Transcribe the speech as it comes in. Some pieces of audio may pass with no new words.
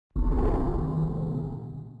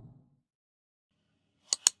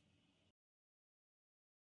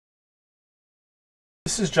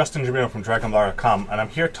This is Justin Jamino from DragonBlogger.com, and I'm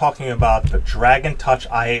here talking about the Dragon Touch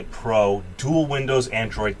i8 Pro dual Windows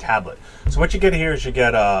Android tablet. So what you get here is you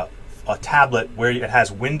get a tablet where it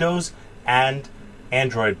has Windows and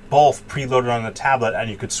Android both preloaded on the tablet, and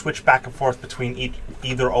you could switch back and forth between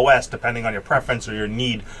either OS depending on your preference or your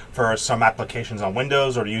need for some applications on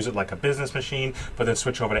Windows, or to use it like a business machine, but then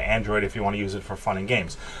switch over to Android if you want to use it for fun and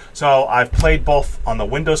games. So I've played both on the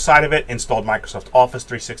Windows side of it, installed Microsoft Office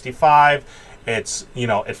 365. It's,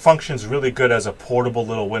 it functions really good as a portable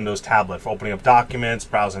little Windows tablet for opening up documents,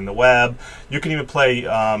 browsing the web. You can even play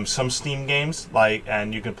some Steam games,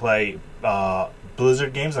 and you can play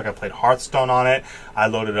Blizzard games, like I played Hearthstone on it. I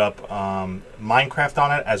loaded up Minecraft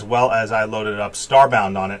on it, as well as I loaded up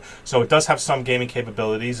Starbound on it. So it does have some gaming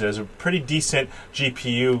capabilities. There's a pretty decent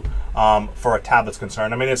GPU for a tablet's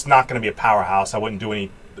concerned. I mean, it's not going to be a powerhouse. I wouldn't do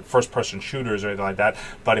any first-person shooters or anything like that.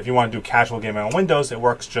 But if you want to do casual gaming on Windows, it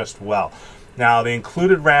works just well. Now, the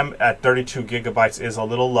included RAM at 32 gigabytes is a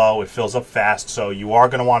little low. It fills up fast, so you are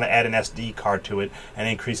going to want to add an SD card to it and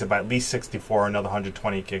increase it by at least 64 or another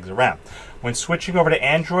 120 gigs of RAM. When switching over to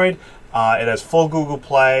Android, it has full Google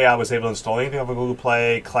Play. I was able to install anything over Google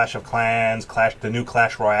Play: Clash of Clans, the new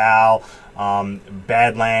Clash Royale,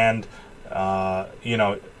 Badland,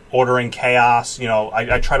 Ordering Chaos.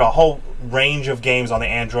 I tried a whole range of games on the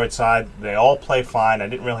Android side. They all play fine. I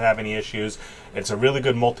didn't really have any issues. It's a really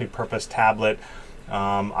good multi-purpose tablet.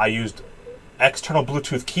 I used external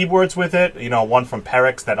Bluetooth keyboards with it. One from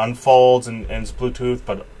Perix that unfolds and is Bluetooth,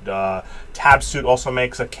 but TabSuit also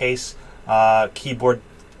makes a case keyboard,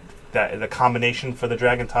 the combination for the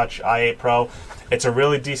Dragon Touch i8 Pro. It's a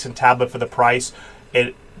really decent tablet for the price.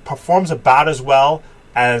 It performs about as well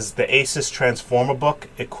as the Asus Transformabook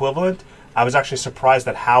equivalent. I was actually surprised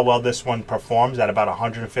at how well this one performs at about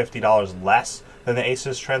 $150 less than the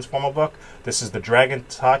Asus Transformabook. This is the Dragon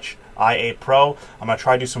Touch i8 Pro. I'm going to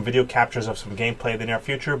try to do some video captures of some gameplay in the near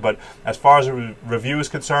future, but as far as the review is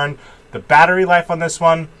concerned, the battery life on this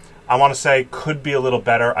one, I want to say, could be a little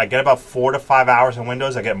better. I get about 4 to 5 hours on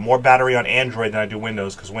Windows. I get more battery on Android than I do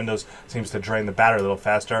Windows, because Windows seems to drain the battery a little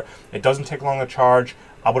faster. It doesn't take long to charge.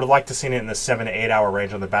 I would have liked to seen it in the 7 to 8 hour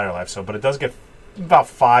range on the battery life, but it does get about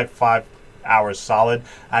 5 hours solid.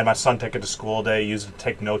 I had my son take it to school today, use it to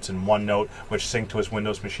take notes in OneNote, which synced to his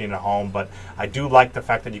Windows machine at home. But I do like the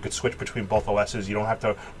fact that you could switch between both OSs. You don't have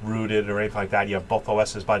to root it or anything like that. You have both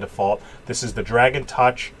OSs by default. This is the Dragon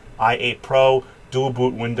Touch i8 Pro dual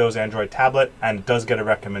boot Windows Android tablet, and it does get a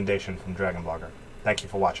recommendation from Dragon Blogger. Thank you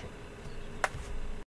for watching.